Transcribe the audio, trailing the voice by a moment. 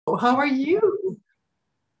How are you?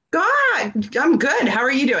 God, I'm good. How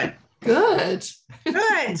are you doing? Good.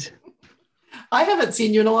 Good. I haven't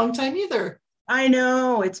seen you in a long time either. I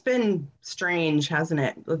know it's been strange, hasn't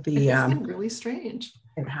it? With It the has been really strange.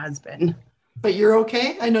 it has been. But you're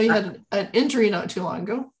okay? I know you Uh, had an injury not too long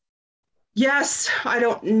ago. yes, I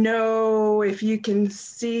don't know if you can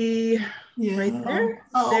see right there.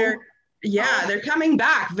 Yeah. They're Oh, yeah, oh. they're coming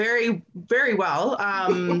back very, very well.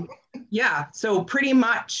 Yeah, so pretty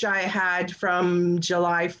much I had from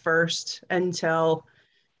July 1st until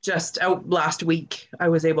just out last week, I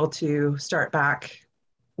was able to start back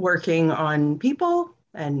working on people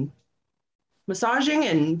and massaging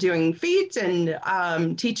and doing feet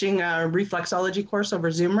and teaching a reflexology course over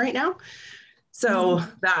Zoom right now. So Nice.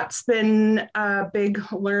 that's been a big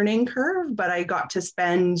learning curve, but I got to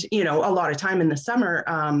spend, a lot of time in the summer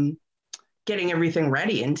getting everything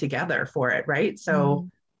ready and together for it, right? So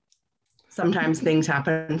Mm. sometimes things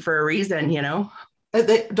happen for a reason.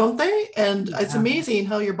 Don't they? And it's Yeah. amazing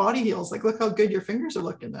how your body heals. Like, look how good your fingers are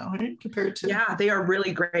looking now, right? Compared to. Yeah, they are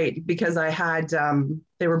really great because I had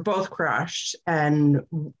they were both crushed, and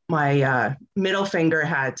my middle finger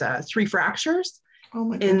had three fractures Oh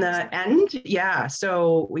my in goodness. the end. Yeah,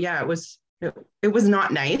 so yeah, it was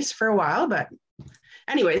not nice for a while, but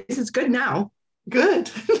anyways, it's good now. Good.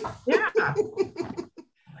 Yeah.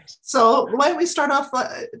 So why don't we start off?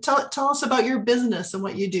 Tell us about your business and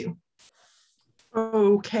what you do.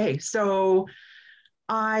 Okay, so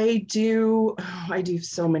I do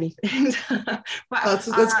so many things, but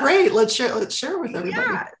That's great. Let's share with everybody.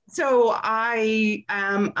 yeah. So I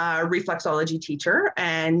am a reflexology teacher,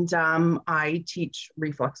 and I teach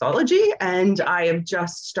reflexology, and I have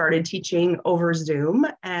just started teaching over Zoom,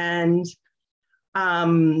 and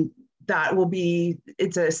um, that will be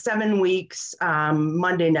it's a 7 weeks,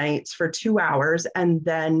 Monday nights for 2 hours, and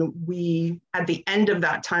then we at the end of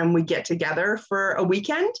that time we get together for a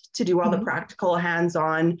weekend to do all the Mhm. practical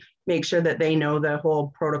hands-on, make sure that they know the whole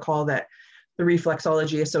protocol that the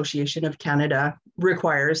Reflexology Association of Canada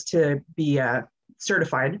requires to be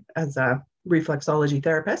certified as a reflexology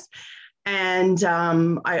therapist. And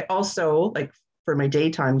I also, like for my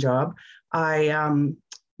daytime job, I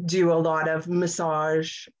do a lot of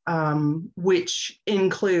massage, which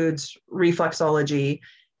includes reflexology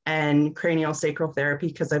and cranial sacral therapy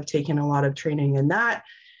because I've taken a lot of training in that,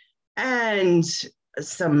 and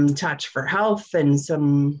some touch for health and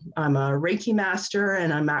I'm a Reiki master,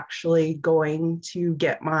 and I'm actually going to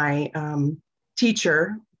get my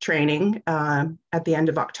teacher training at the end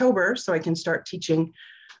of October so I can start teaching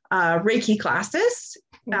Reiki classes,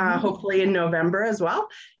 Mhm. hopefully in November as well.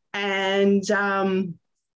 And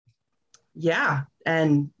yeah,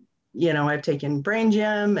 and I've taken Brain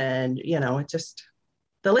Gym, and it just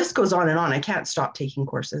the list goes on and on. I can't stop taking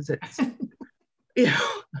courses. It's you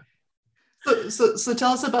know So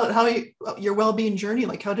tell us about how your well-being journey.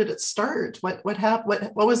 Like, how did it start? What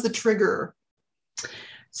happened? What was the trigger?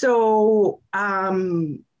 so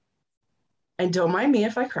and don't mind me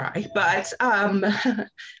if I cry, but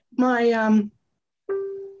my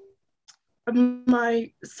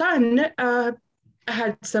my son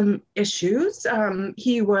had some issues.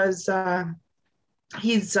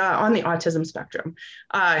 He's on the autism spectrum.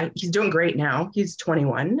 He's doing great now. He's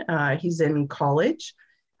 21. He's in college.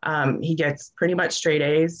 He gets pretty much straight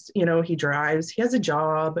A's. He drives. He has a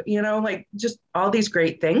job. Like just all these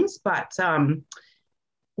great things. But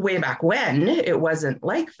way back when, it wasn't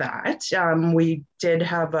like that. We did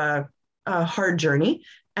have a hard journey,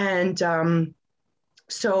 and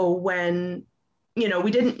so when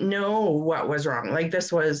we didn't know what was wrong. Like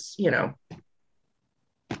this was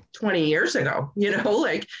 20 years ago.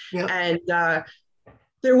 Like, Yep. and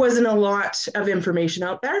there wasn't a lot of information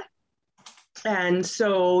out there. And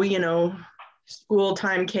so, school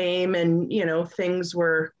time came, and, things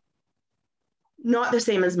were not the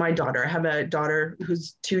same as my daughter. I have a daughter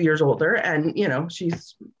who's 2 years older, and,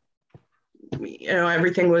 she's,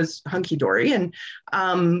 everything was hunky dory. And,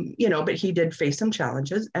 but he did face some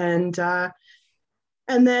challenges.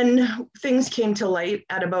 And then things came to light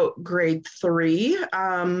at about grade 3.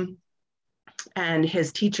 And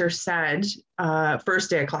his teacher said, first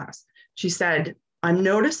day of class, she said, I'm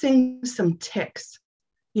noticing some tics.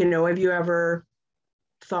 Have you ever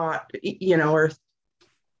thought, or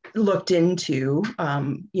looked into,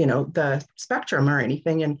 the spectrum or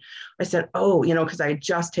anything? And I said, oh, because I had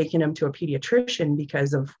just taken him to a pediatrician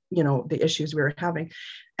because of, the issues we were having.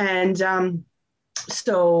 And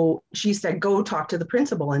so she said, go talk to the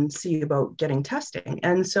principal and see about getting testing.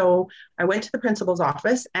 And so I went to the principal's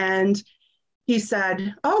office, and he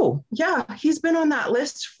said, oh, yeah, he's been on that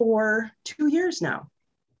list for 2 years now.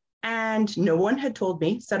 And no one had told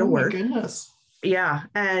me, said a Oh my word. goodness. Yeah.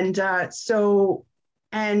 And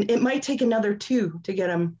it might take another 2 to get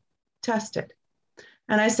him tested.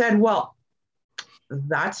 And I said, well,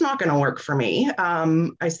 that's not going to work for me.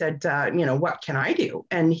 I said, what can I do?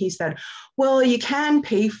 And he said, well, you can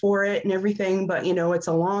pay for it and everything, but, it's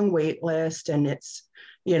a long wait list and it's,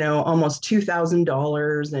 almost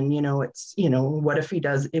 $2,000. And, it's, what if he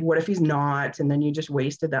does it? What if he's not? And then you just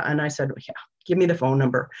wasted that. And I said, yeah, give me the phone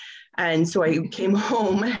number. And so I came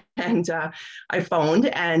home and I phoned,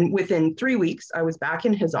 and within 3 weeks, I was back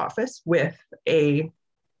in his office with a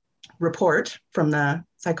report from the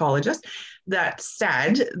psychologist that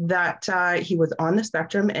said that he was on the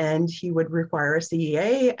spectrum and he would require a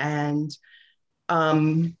CEA and,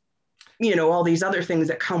 all these other things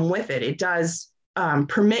that come with it. It does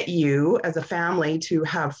permit you as a family to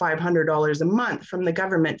have $500 a month from the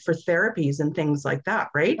government for therapies and things like that,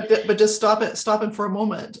 right? But just stop it for a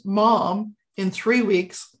moment. Mom, in 3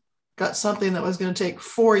 weeks, got something that was going to take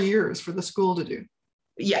 4 years for the school to do.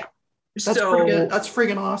 Yeah. That's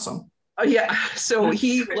friggin' awesome. Yeah. So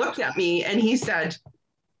he looked at me and he said,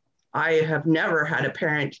 I have never had a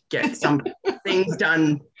parent get some things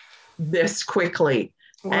done this quickly.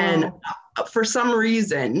 Wow. And for some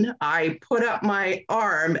reason, I put up my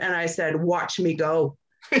arm and I said, watch me go.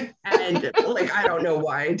 And I don't know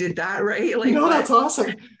why I did that, right? No, that's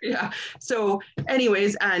awesome. Yeah. So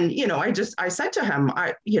anyways, and, I said to him,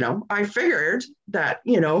 I figured that,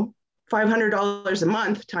 $500 a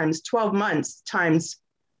month times 12 months times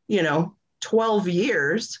 12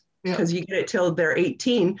 years, because you get it till they're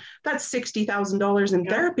 18, that's $60,000 in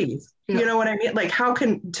therapies. Yeah. You know what I mean? How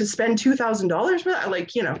can to spend $2,000 for that?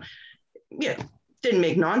 Didn't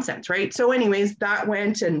make nonsense, right? So anyways, that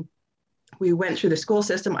went, and we went through the school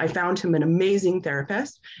system. I found him an amazing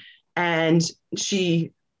therapist, and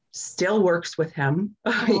she still works with him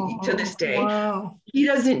to this day. Wow. He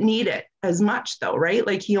doesn't need it as much though,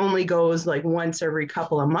 right? He only goes once every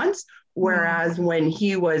couple of months. Whereas when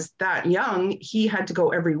he was that young, he had to go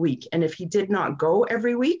every week. And if he did not go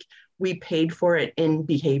every week, we paid for it in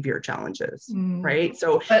behavior challenges, right?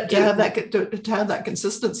 So to have that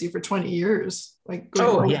consistency for 20 years,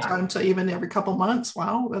 going time to even every couple months.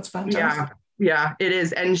 Wow, that's fantastic. Yeah, it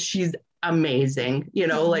is. And she's amazing.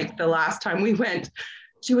 The last time we went,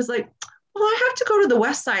 she was like, well, I have to go to the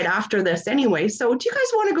West Side after this anyway. So do you guys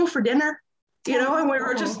want to go for dinner? And we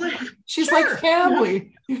were just she's sure. Like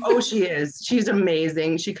family. Oh, she is. She's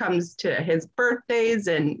amazing. She comes to his birthdays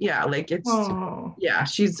and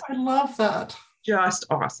she's. I love that. Just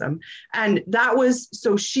awesome. And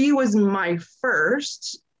she was my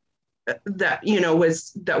first that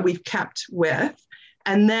we've kept with.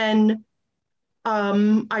 And then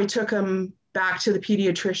I took him back to the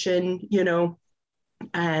pediatrician,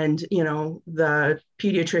 and the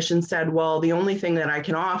pediatrician said, well, the only thing that I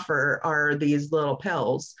can offer are these little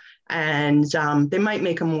pills, and they might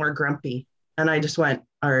make him more grumpy. And I just went,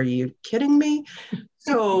 are you kidding me?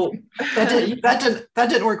 So that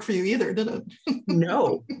didn't work for you either, did it?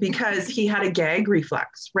 No, because he had a gag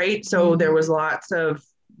reflex, right? So there was lots of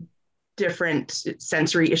different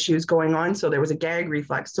sensory issues going on. So there was a gag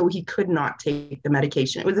reflex. So he could not take the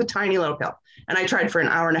medication. It was a tiny little pill. And I tried for an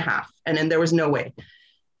hour and a half, and then there was no way.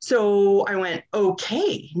 So I went,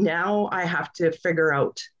 okay, now I have to figure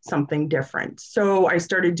out something different. So I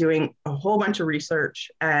started doing a whole bunch of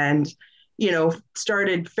research and,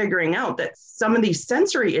 started figuring out that some of these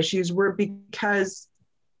sensory issues were because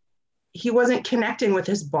he wasn't connecting with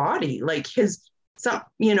his body,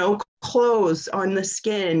 clothes on the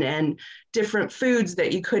skin and different foods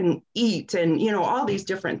that you couldn't eat and, all these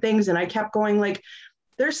different things. And I kept going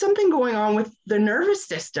there's something going on with the nervous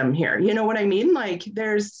system here. You know what I mean?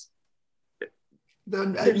 There's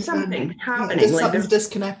something happening. Something's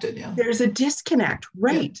disconnected. Yeah. There's a disconnect.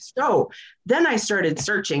 Right. Yeah. So then I started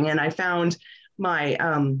searching and I found my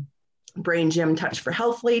Brain Gym Touch for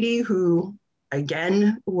Health lady who,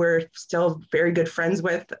 again, we're still very good friends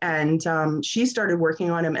with. And she started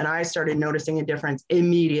working on him and I started noticing a difference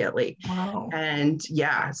immediately. Wow. And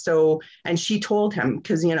and she told him,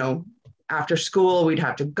 because, after school, we'd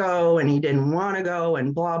have to go and he didn't want to go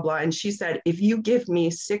and blah, blah. And she said, if you give me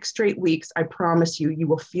 6 straight weeks, I promise you, you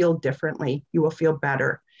will feel differently. You will feel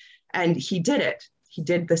better. And he did it. He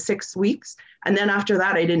did the 6 weeks. And then after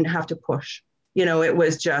that, I didn't have to push. It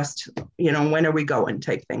was just, when are we going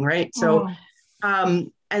type thing, right? So,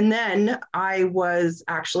 and then I was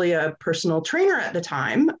actually a personal trainer at the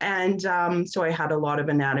time. And so I had a lot of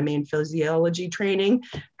anatomy and physiology training.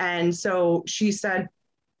 And so she said,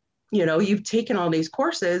 you've taken all these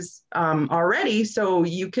courses already, so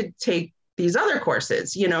you could take these other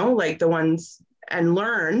courses, the ones and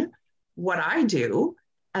learn what I do.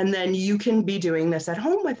 And then you can be doing this at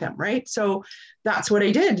home with him, right? So that's what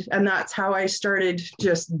I did. And that's how I started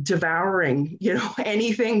just devouring,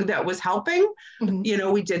 anything that was helping.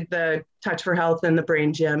 Mm-hmm. We did the Touch for Health and the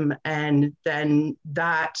brain gym. And then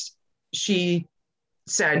she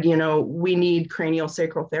said, we need cranial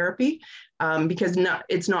sacral therapy because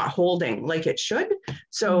it's not holding like it should.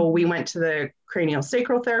 So we went to the cranial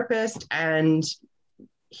sacral therapist, and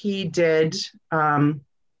he did,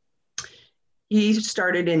 he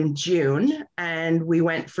started in June, and we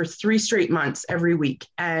went for 3 straight months every week.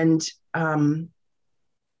 And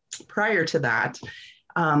prior to that,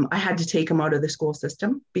 I had to take him out of the school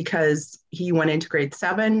system because he went into grade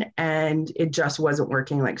 7 and it just wasn't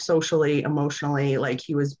working, like socially, emotionally, like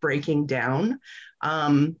he was breaking down.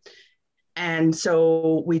 And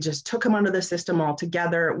so we just took him out of the system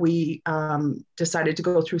altogether. We decided to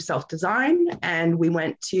go through self-design, and we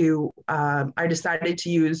went to, I decided to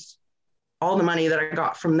use all the money that I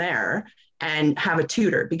got from there and have a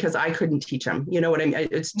tutor because I couldn't teach him. You know what I mean?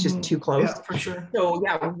 It's just too close. Yeah, for sure. So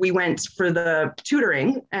yeah, we went for the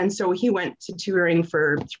tutoring. And so he went to tutoring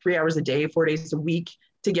for 3 hours a day, 4 days a week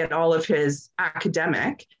to get all of his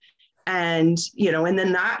academic. And, and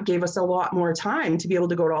then that gave us a lot more time to be able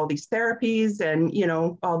to go to all these therapies and,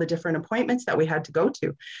 all the different appointments that we had to go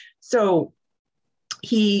to. So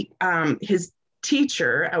his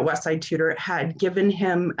teacher at Westside Tutor had given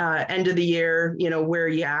him end of the year, where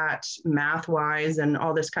you at math wise and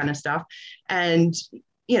all this kind of stuff. And,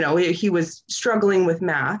 he was struggling with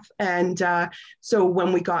math. And so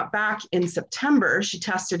when we got back in September, she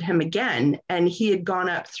tested him again, and he had gone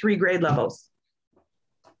up 3 grade levels.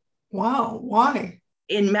 Wow. Why?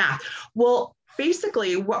 In math. Well,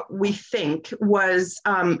 basically what we think was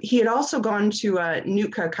he had also gone to a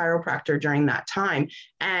Nootka chiropractor during that time.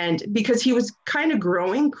 And because he was kind of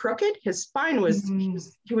growing crooked, his spine was,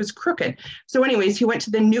 he was crooked. So anyways, he went to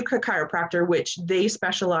the Nootka chiropractor, which they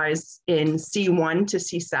specialize in C1 to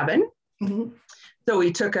C7. Mm-hmm. So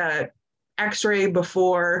he took a x-ray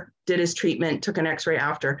before, did his treatment, took an x-ray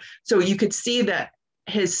after. So you could see that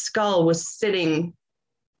his skull was sitting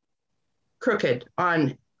crooked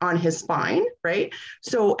on his spine, right?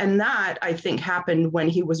 So, and that I think happened when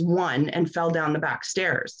he was 1 and fell down the back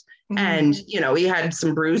stairs. And, he had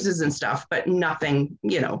some bruises and stuff, but nothing,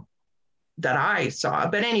 that I saw.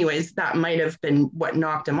 But anyways, that might have been what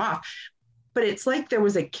knocked him off. But it's like there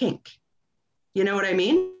was a kink, you know what I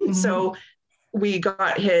mean? Mm-hmm. So we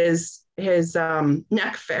got his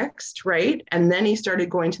neck fixed, right? And then he started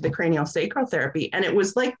going to the cranial sacral therapy. And it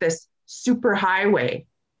was like this super highway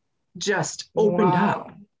just opened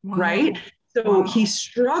up, right? So he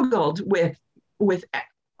struggled with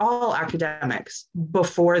all academics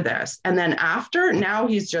before this. And then after, now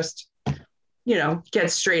he's just,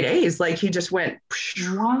 gets straight A's. Like he just went.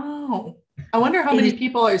 Wow. I wonder how many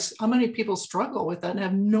people struggle with that and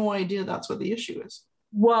have no idea that's what the issue is.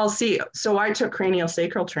 Well, see, so I took cranial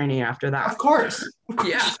sacral training after that. Of course.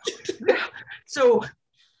 Yeah. So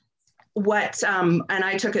and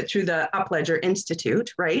I took it through the Upledger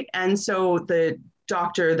Institute, right? And so the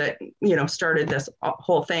doctor that, started this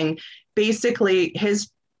whole thing, basically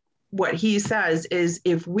what he says is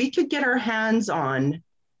if we could get our hands on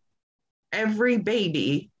every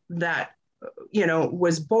baby that,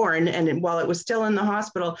 was born and while it was still in the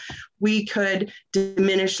hospital, we could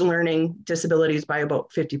diminish learning disabilities by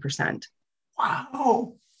about 50%.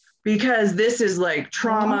 Wow. Because this is like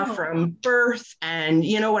trauma from birth. And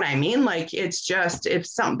you know what I mean? Like, it's just, if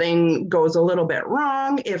something goes a little bit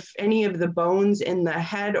wrong, if any of the bones in the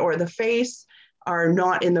head or the face are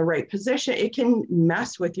not in the right position, it can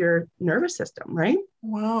mess with your nervous system, right?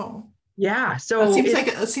 Wow. Yeah. So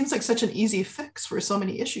it seems like such an easy fix for so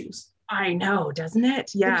many issues. I know, doesn't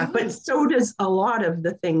it? Yeah. But so does a lot of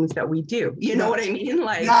the things that we do. You know what I mean?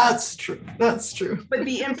 Like, that's true. That's true. But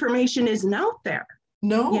the information isn't out there.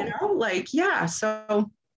 No. Yeah.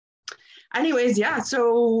 So anyways, yeah.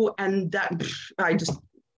 So, and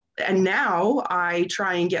now I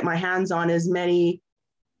try and get my hands on as many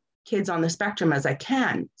kids on the spectrum as I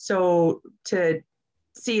can. So to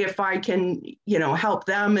see if I can, help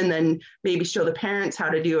them and then maybe show the parents how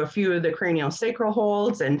to do a few of the cranial sacral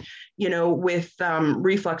holds. And, with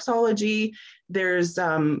reflexology, there's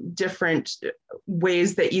different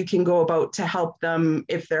ways that you can go about to help them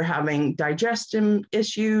if they're having digestion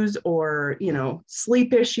issues or,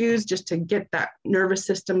 sleep issues, just to get that nervous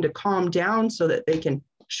system to calm down so that they can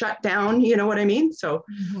shut down, you know what I mean? So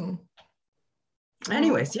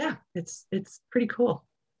anyways, yeah, it's pretty cool.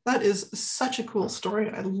 That is such a cool story.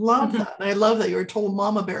 I love that. And I love that you were told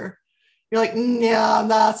Mama Bear You're like, yeah,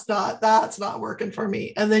 that's not working for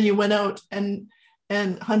me. And then you went out and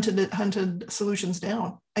hunted solutions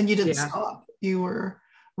down, and you didn't Yeah. stop. You were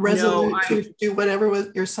No, resolute to do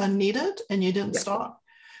whatever your son needed, and you didn't yeah, stop,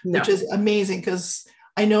 which no, is amazing, because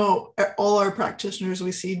I know all our practitioners,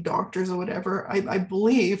 we see doctors or whatever, I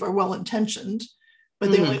believe are well intentioned,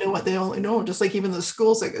 but they only hmm know what they only know. Just like even the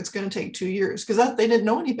schools, like it's going to take 2 years, because that they didn't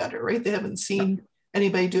know any better, right? They haven't no, seen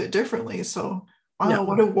anybody do it differently. So wow,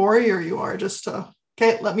 what no. a warrior you are! Just to,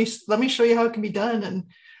 okay, let me show you how it can be done, and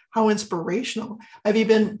how inspirational. Have you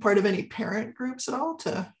been part of any parent groups at all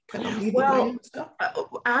to kind of lead the way Well, and stuff?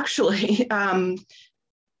 actually,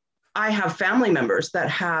 I have family members that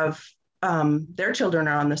have their children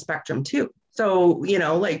are on the spectrum too. So,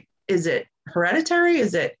 like, is it hereditary?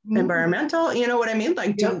 Is it Mm, environmental? You know what I mean?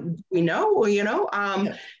 Like, yep. do we know?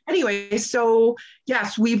 Yeah. Anyway, so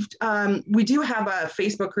yes, we do have a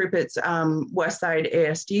Facebook group. It's Westside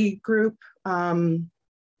ASD group. I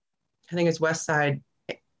think it's Westside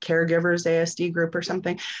Caregivers ASD group or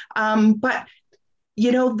something. But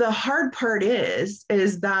the hard part is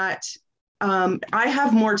that I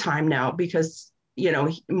have more time now because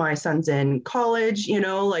my son's in college.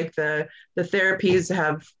 Like the therapies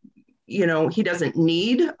have, he doesn't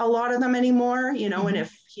need a lot of them anymore. And Mhm.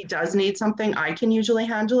 if he does need something, I can usually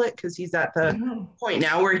handle it because he's at the Yeah. point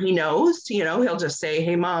now where he knows. He'll just say,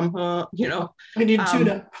 "Hey, mom," I need um,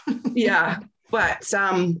 tuna. yeah. But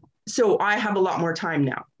so I have a lot more time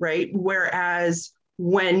now, right? Whereas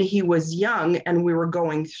when he was young and we were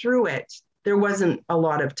going through it, there wasn't a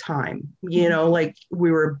lot of time, Mhm. like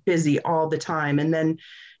we were busy all the time. And then,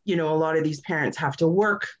 a lot of these parents have to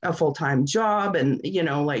work a full-time job, and,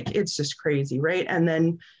 like it's just crazy, right? And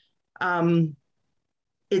then um,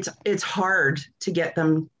 it's hard to get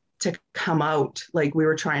them to come out. Like we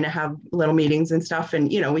were trying to have little meetings and stuff, and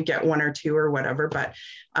we get one or two or whatever. But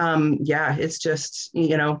yeah, it's just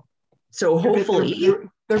so hopefully,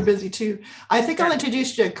 They're busy too. I think I'll yeah,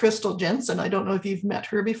 introduce you to Crystal Jensen. I don't know if you've met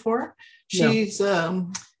her before. no, She's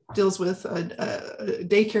deals with a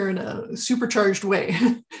daycare in a supercharged way,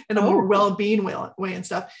 in a more oh, well-being way and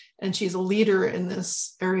stuff. And she's a leader in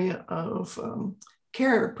this area of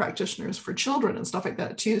care practitioners for children and stuff like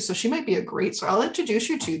that too. So she might be a great. So I'll introduce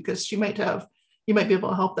you to, because you might be able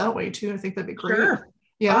to help that way too. I think that'd be great. sure.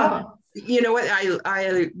 Yeah. You know what?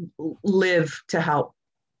 I live to help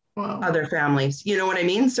Wow. other families. You know what I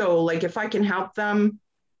mean? So like if I can help them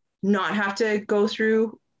not have to go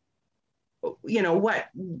through, what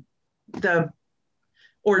the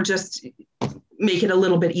or just make it a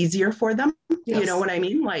little bit easier for them. You know Yes. what I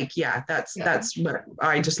mean? Like, yeah, Yeah. that's what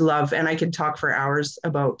I just love. And I could talk for hours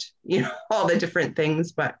about, all the different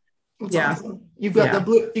things, but That's yeah, awesome. You've got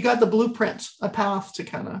yeah, you got the blueprint, a path to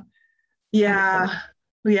kind of yeah, follow.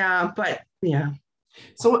 yeah, but yeah.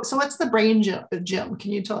 So what's the brain gym?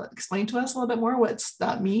 Can you explain to us a little bit more what's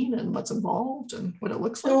that mean and what's involved and what it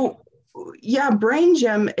looks like? So yeah, Brain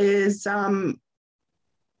Gym is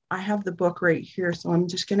I have the book right here, so I'm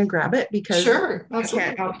just gonna grab it because Sure, I can't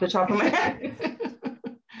absolutely. off the top of my head.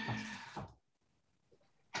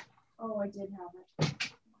 Oh, I did have it.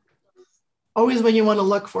 Always when you want to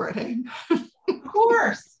look for it, hey? Of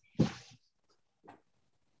course.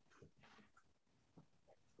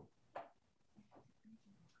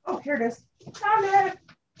 Oh, here it is. Found it.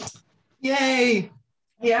 Yay.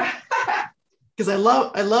 Yeah. Because I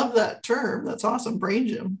love that term. That's awesome. Brain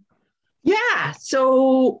gym. Yeah.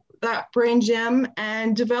 So that Brain Gym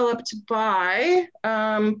and developed by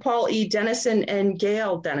Paul E. Dennison and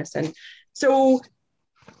Gail Dennison. So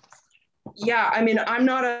yeah, I mean,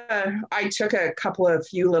 I took a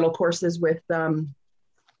few little courses with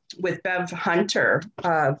Bev Hunter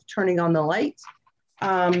of Turning on the Lights.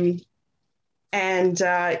 Um, and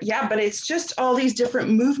yeah, but it's just all these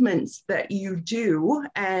different movements that you do,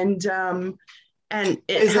 and it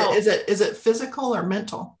Is it helps. is it is it physical or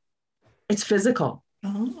mental? It's physical,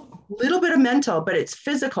 Oh. a little bit of mental, but it's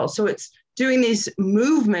physical. So it's doing these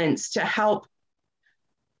movements to help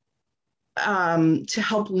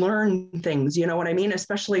learn things. You know what I mean?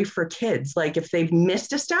 Especially for kids, like if they've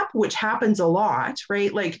missed a step, which happens a lot,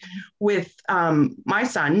 right? Like with my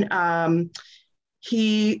son,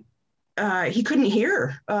 he couldn't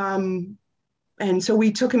hear. And so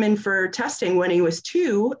we took him in for testing when he was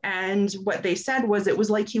 2. And what they said was it was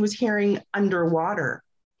like he was hearing underwater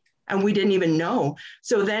and we didn't even know.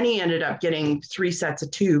 So then he ended up getting 3 sets of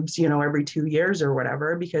tubes, every 2 years or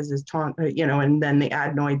whatever, because his and then the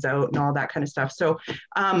adenoids out and all that kind of stuff. So,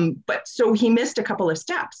 so he missed a couple of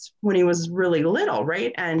steps when he was really little,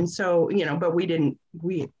 right? And so, but we didn't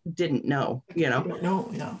know, You don't know,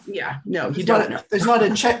 yeah. Yeah, no, you don't know. There's not a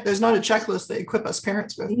checklist they equip us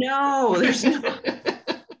parents with. No, there's no.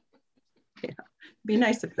 Be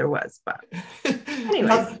nice if there was, but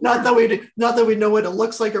anyway. Not that we know what it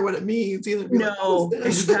looks like or what it means either. No, like,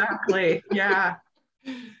 exactly. Yeah.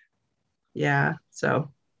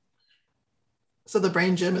 So the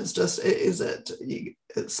Brain Gym is it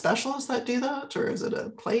specialists that do that, or is it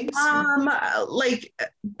a place? Like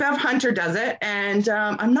Bev Hunter does it, and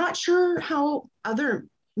I'm not sure how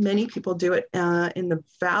many people do it in the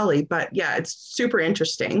Valley, but yeah, it's super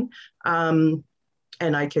interesting. And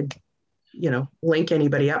I could link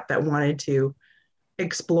anybody up that wanted to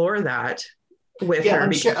explore that with her.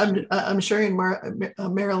 I'm sharing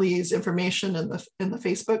Marilee's information in the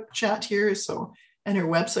Facebook chat here, and her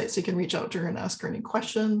website, so you can reach out to her and ask her any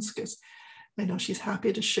questions, because I know she's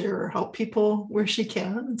happy to share or help people where she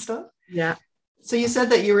can and stuff. Yeah. So you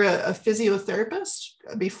said that you were a physiotherapist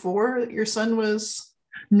before your son was?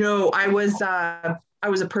 No, I was a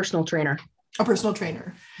personal trainer. A personal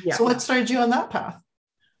trainer. Yeah. So what started you on that path?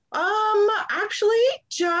 Actually,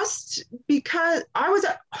 just because I was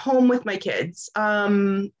at home with my kids,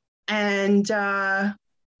 and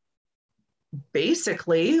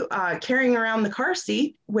basically carrying around the car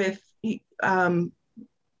seat with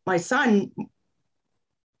my son.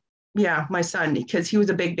 Yeah, my son, because he was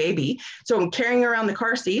a big baby. So I'm carrying around the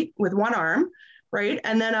car seat with one arm, right?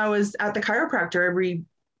 And then I was at the chiropractor every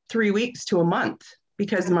 3 weeks to a month,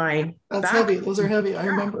 because that's heavy. Those are heavy. I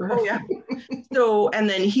remember. Oh yeah. So, and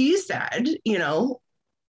then he said,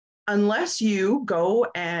 unless you go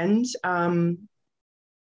and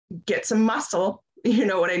get some muscle, you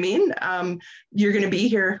know what I mean? You're going to be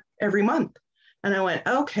here every month. And I went,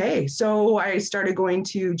 okay. So I started going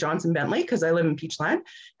to Johnson Bentley, because I live in Peachland,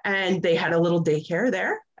 and they had a little daycare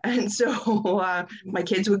there. And so my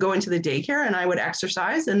kids would go into the daycare and I would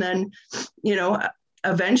exercise. And then,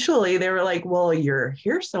 eventually they were like, well, you're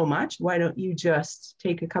here so much, why don't you just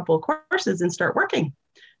take a couple of courses and start working?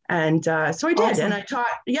 And so I did. Awesome. And I taught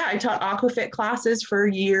aquafit classes for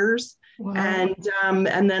years. Wow. And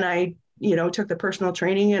then I, took the personal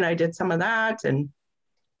training and I did some of that. And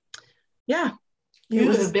yeah. You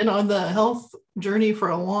have been on the health journey for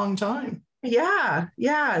a long time. Yeah.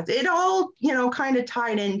 It all, kind of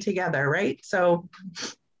tied in together, right? So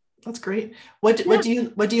that's great. What do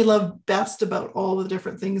you love best about all the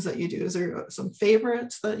different things that you do? Is there some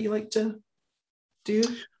favorites that you like to do?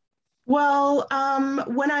 Well,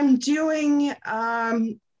 when I'm doing a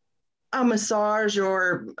massage,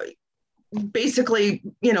 or basically,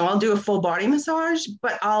 I'll do a full body massage,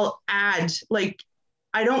 but I'll add, like,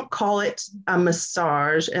 I don't call it a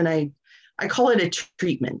massage, and I call it a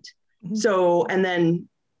treatment. Mm-hmm. So, and then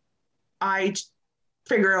I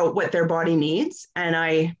figure out what their body needs, and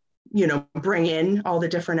I bring in all the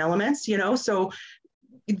different elements, so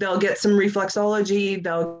they'll get some reflexology,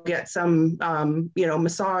 they'll get some,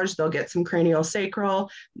 massage, they'll get some cranial sacral,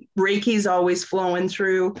 Reiki's always flowing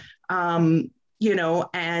through, and,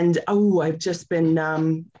 I've just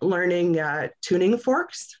been learning tuning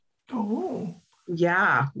forks. Oh.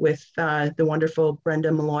 Yeah, with the wonderful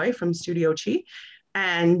Brenda Malloy from Studio Chi.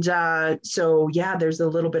 And so, yeah, there's a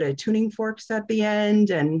little bit of tuning forks at the end,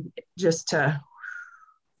 and just to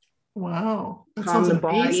wow, that calm the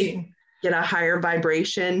amazing. Body, get a higher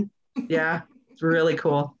vibration. Yeah, it's really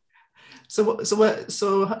cool. So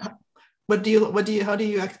how do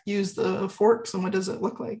you use the forks, and what does it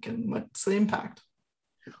look like, and what's the impact?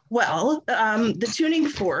 Well, the tuning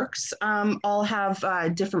forks all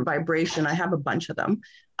have different vibration. I have a bunch of them.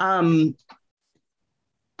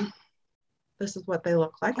 This is what they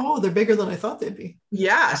look like. Oh, they're bigger than I thought they'd be.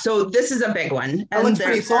 Yeah, so this is a big one. That looks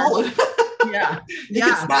pretty solid. Yeah.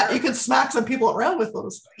 You could smack some people around with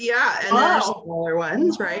those. Yeah, and there's smaller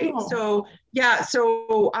ones, right? So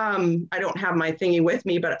I don't have my thingy with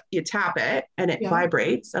me, but you tap it and it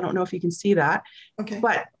vibrates. I don't know if you can see that. Okay.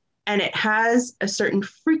 And it has a certain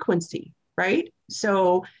frequency, right?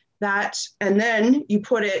 So and then you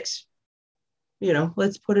put it,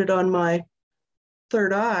 let's put it on my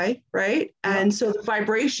third eye, right? Yeah. And so the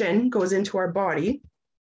vibration goes into our body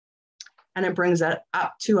and it brings that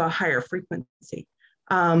up to a higher frequency.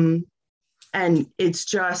 And it's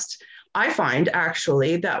just, I find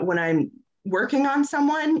actually that when I'm working on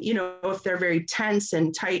someone, if they're very tense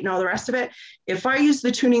and tight and all the rest of it, if I use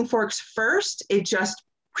the tuning forks first, it just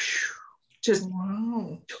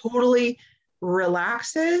wow. Totally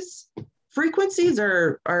relaxes. Frequencies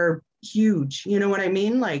are huge. You know what I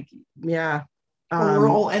mean? Like, yeah. We're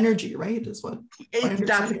all energy, right? Is what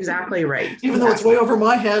that's exactly right. Even though it's way over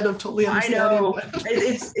my head of totally understanding. I know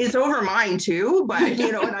it's over mine too, but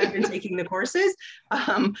you know, and I've been taking the courses.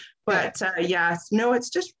 Yes, no,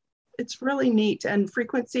 it's really neat. And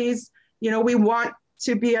frequencies, you know, we want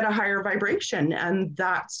to be at a higher vibration, and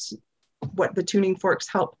that's what the tuning forks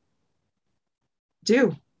help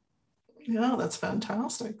do. Yeah, that's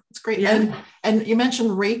fantastic. It's great. Yeah. And you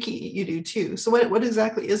mentioned Reiki, you do too. So what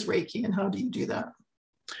exactly is Reiki, and how do you do that?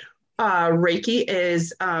 Reiki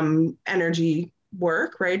is energy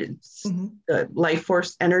work, right? It's the life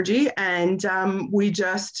force energy. And we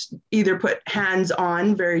just either put hands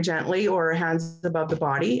on very gently or hands above the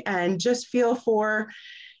body and just feel for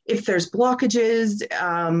if there's blockages,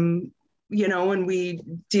 you know, and we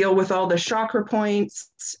deal with all the chakra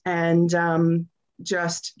points and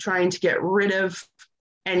just trying to get rid of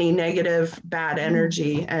any negative, bad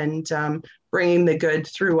energy and bringing the good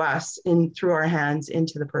through us through our hands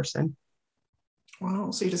into the person.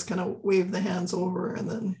 Wow. So you just kind of wave the hands over and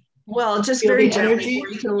then. Well, just very gently, or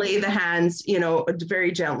you can lay the hands, you know,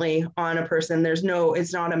 very gently on a person.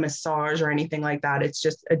 It's not a massage or anything like that. It's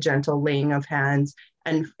just a gentle laying of hands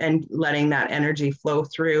and letting that energy flow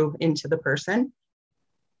through into the person.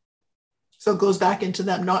 So it goes back into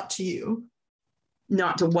them, not to you.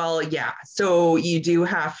 Yeah. So you do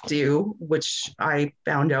have to, which I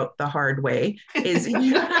found out the hard way, is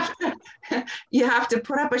you have to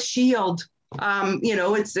put up a shield. You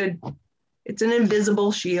know, it's an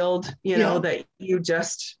invisible shield, you know, that you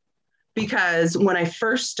just, because when I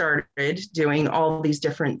first started doing all these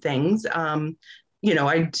different things, you know,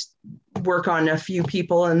 I'd work on a few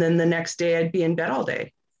people and then the next day I'd be in bed all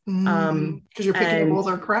day. Because you're picking up all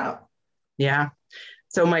their crap. Yeah.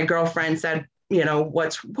 So my girlfriend said, you know,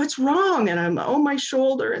 what's wrong? And I'm, oh, my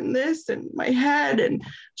shoulder and this and my head. And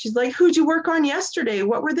she's like, who'd you work on yesterday?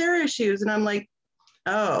 What were their issues? And I'm like,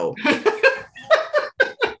 oh,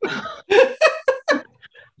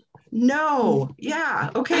 no. Yeah.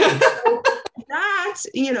 Okay. So that,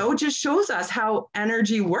 you know, just shows us how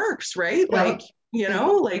energy works, right? Yeah. Like, you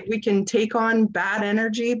know, like we can take on bad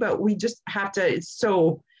energy, but we just have to, it's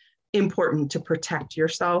so important to protect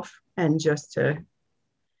yourself and just to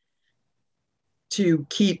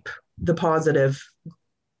keep the positive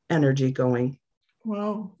energy going.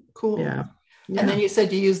 Wow, cool. Yeah. And then you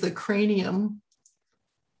said you use the cranium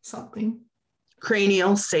something.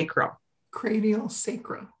 Cranial sacral. Cranial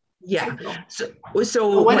sacral. Yeah. Sacral.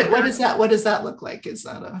 So what is that? What does that look like? Is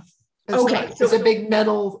that is it big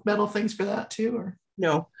metal things for that too, or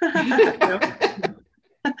no? No.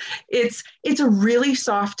 It's a really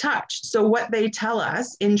soft touch. So what they tell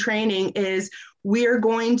us in training is we are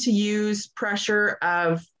going to use pressure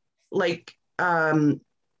of like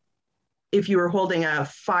if you were holding a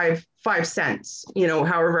 5 cents, you know,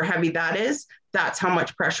 however heavy that is, that's how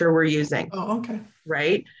much pressure we're using. Oh, okay.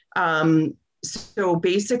 Right. So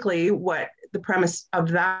basically what the premise of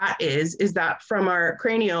that is that from our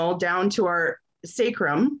cranial down to our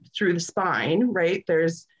sacrum through the spine, right,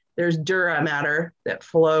 there's dura matter that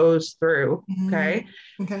flows through. Okay.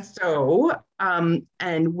 Okay. So,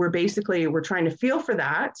 and we're trying to feel for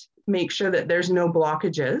that, make sure that there's no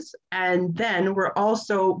blockages. And then we're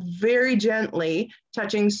also very gently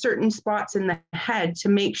touching certain spots in the head to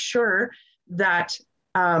make sure that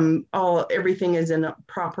everything is in a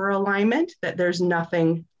proper alignment, that there's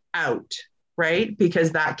nothing out, right?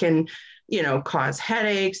 Because that can, you know, cause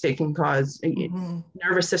headaches. It can cause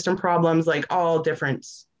nervous system problems, like all different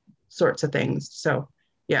sorts of things. So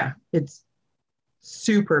yeah, it's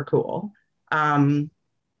super cool. And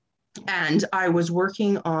I was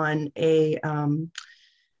working on a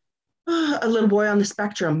little boy on the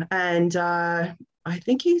spectrum, and I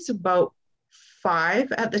think he's about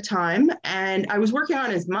 5 at the time, and I was working on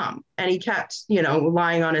his mom, and he kept, you know,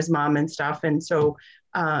 lying on his mom and stuff. And so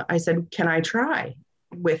I said, can I try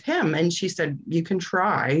with him? And she said, you can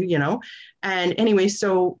try, you know. And anyway,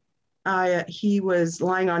 so he was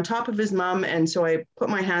lying on top of his mom, and so I put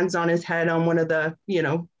my hands on his head on one of the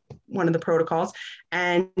protocols,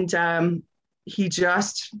 and he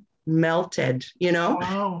just melted, you know.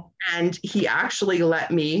 Wow. And he actually let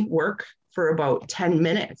me work for about 10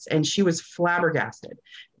 minutes, and she was flabbergasted.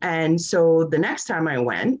 And so the next time I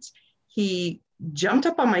went, he jumped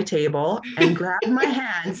up on my table and grabbed my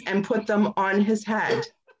hands and put them on his head.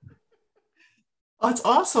 Oh, that's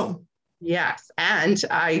awesome. Yes. And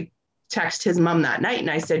I texted his mom that night and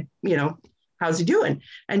I said, you know, how's he doing?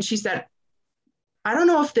 And she said, I don't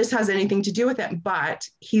know if this has anything to do with it, but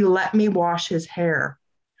he let me wash his hair.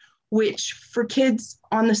 which for kids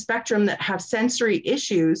on the spectrum that have sensory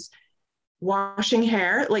issues, washing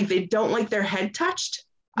hair, like they don't like their head touched.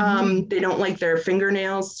 They don't like their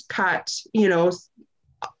fingernails cut,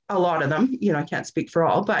 a lot of them, I can't speak for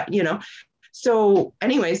all, but, so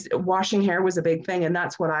anyways, washing hair was a big thing. And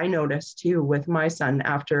that's what I noticed too with my son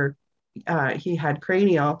after he had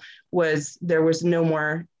cranial, was there was no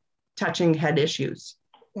more touching head issues.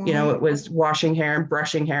 Wow. It was washing hair,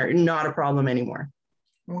 brushing hair, not a problem anymore.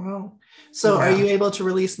 Wow. So are you able to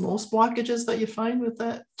release most blockages that you find with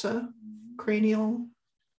that cranial?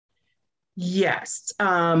 Yes.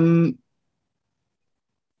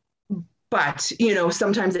 But,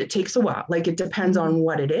 sometimes it takes a while. Like it depends on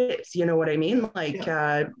what it is. You know what I mean? Like,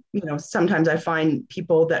 sometimes I find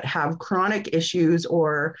people that have chronic issues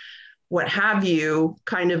or what have you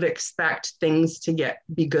kind of expect things to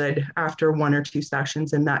be good after 1 or 2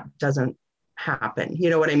 sessions, and that doesn't happen. You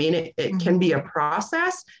know what I mean? It can be a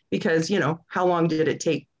process because, how long did it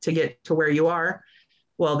take to get to where you are?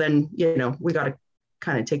 Well, then, we got to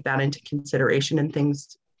kind of take that into consideration, and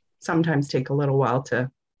things sometimes take a little while to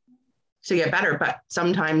get better, but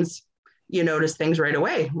sometimes you notice things right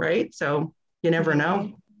away, right? So you never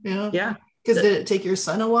know. Yeah. Because did it take your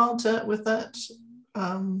son a while with that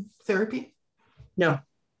therapy? No,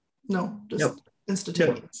 just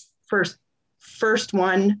instantaneous. No. First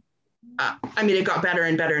one, it got better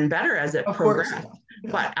and better and better as it progressed. Course,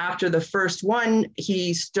 yeah. But after the first one,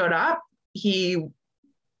 he stood up, he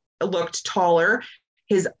looked taller,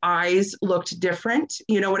 his eyes looked different.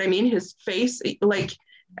 You know what I mean? His face, like,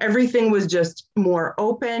 everything was just more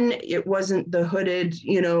open. It wasn't the hooded,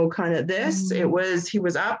 kind of this. It was, he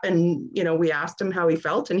was up and, we asked him how he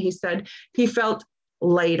felt, and he said he felt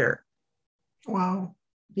lighter. Wow.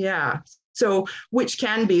 Yeah. So, which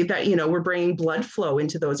can be that, we're bringing blood flow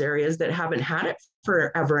into those areas that haven't had it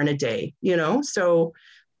forever and a day, so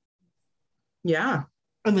yeah.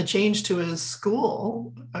 And the change to his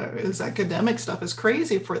school, his academic stuff is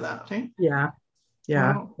crazy for that. Eh? Yeah.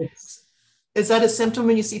 Yeah. Wow. Is that a symptom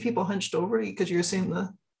when you see people hunched over because you're seeing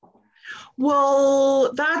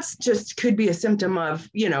Well, that's just could be a symptom of,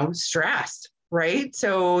 stress, right?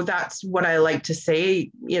 So that's what I like to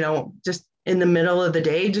say, just in the middle of the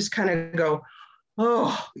day, just kind of go,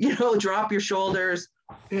 drop your shoulders,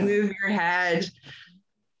 move your head,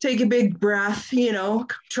 take a big breath,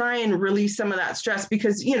 try and release some of that stress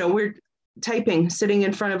because, we're typing, sitting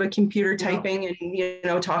in front of a computer, typing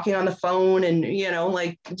and, talking on the phone and,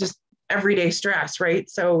 like just everyday stress, right?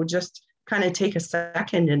 So just kind of take a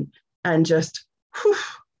second and just whew.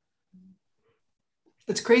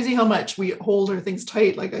 It's crazy how much we hold our things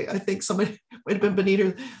tight. Like I think somebody might have been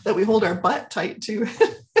Benita that we hold our butt tight too.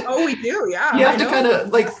 Oh, we do, yeah. You have to kind of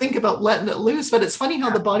like think about letting it loose, but it's funny how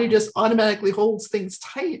the body just automatically holds things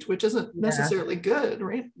tight, which isn't necessarily good,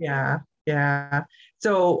 right? Yeah.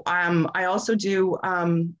 So I also do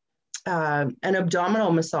an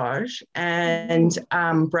abdominal massage and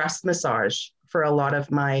breast massage for a lot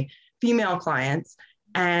of my female clients.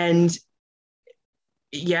 And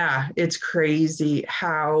yeah, it's crazy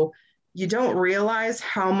how you don't realize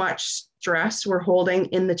how much stress we're holding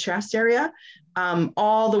in the chest area,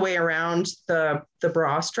 all the way around the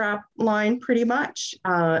bra strap line pretty much.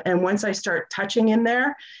 And once I start touching in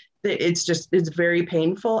there, it's very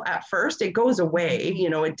painful at first. It goes away,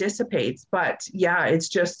 it dissipates, but yeah, it's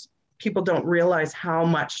just, people don't realize how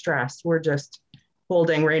much stress we're just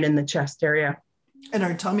holding right in the chest area. And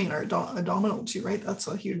our tummy and our abdominal too, right? That's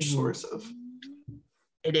a huge source of.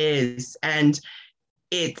 It is. And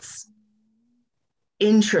it's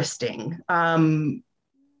interesting that,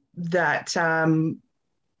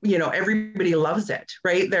 everybody loves it,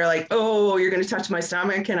 right? They're like, oh, you're going to touch my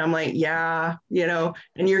stomach. And I'm like, yeah,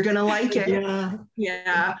 and you're going to like it.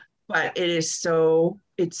 Yeah. But it's so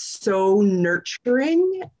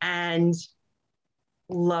nurturing and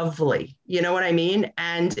lovely. You know what I mean?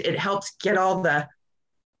 And it helps get all the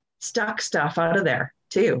stuck stuff out of there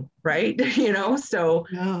too, right? So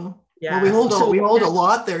yeah. Well, we hold a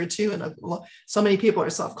lot there too, and so many people are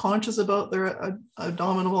self-conscious about their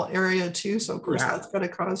abdominal area too. So of course that's got to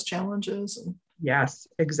cause challenges. Yes,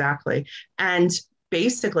 exactly. And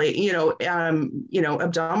basically,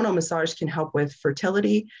 abdominal massage can help with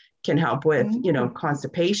fertility, can help with,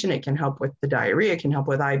 constipation. It can help with the diarrhea, it can help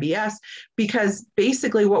with IBS, because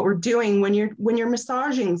basically what we're doing when you're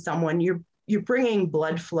massaging someone, you're bringing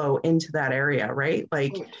blood flow into that area, right?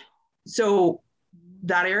 Like, so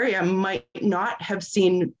that area might not have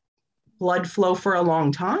seen blood flow for a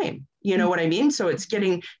long time. You know what I mean? So it's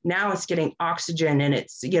getting oxygen and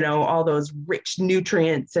it's, all those rich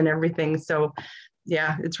nutrients and everything. So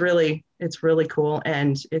yeah, it's really cool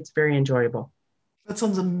and it's very enjoyable. That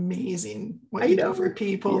sounds amazing what I you know. do for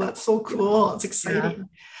people. Yeah. That's so cool. It's Yeah. exciting.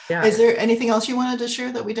 Yeah. Is there anything else you wanted to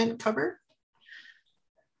share that we didn't cover?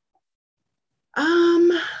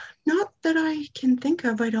 Not that I can think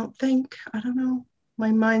of, I don't think. I don't know.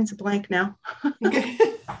 My mind's blank now. Okay.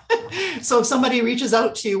 So if somebody reaches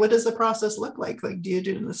out to you, what does the process look like? Like, do you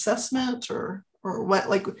do an assessment or what?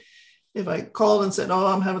 Like, if I called and said, "Oh,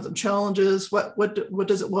 I'm having some challenges," what would it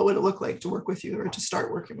look like to work with you or to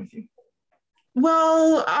start working with you?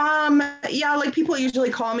 Well, yeah, like people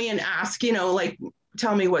usually call me and ask, like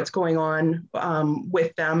tell me what's going on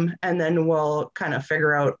with them, and then we'll kind of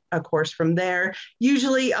figure out a course from there.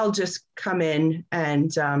 Usually, I'll just come in and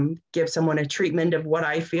give someone a treatment of what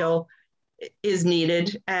I feel is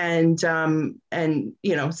needed, and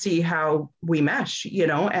see how we mesh,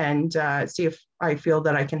 and see if I feel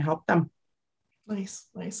that I can help them. Nice,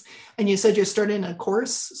 nice. And you said you're starting a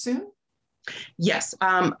course soon? Yes,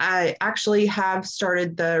 I actually have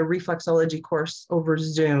started the reflexology course over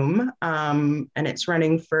Zoom, and it's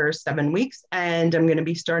running for 7 weeks. And I'm going to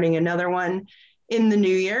be starting another one in the new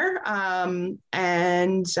year. And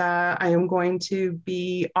I am going to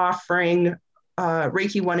be offering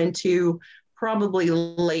Reiki 1 and 2 probably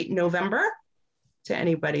late November to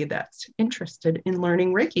anybody that's interested in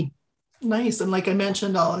learning Reiki. Nice. And like I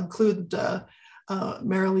mentioned, I'll include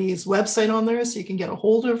Marilee's website on there so you can get a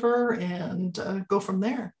hold of her and go from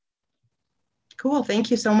there. Cool.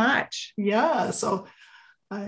 Thank you so much. Yeah. So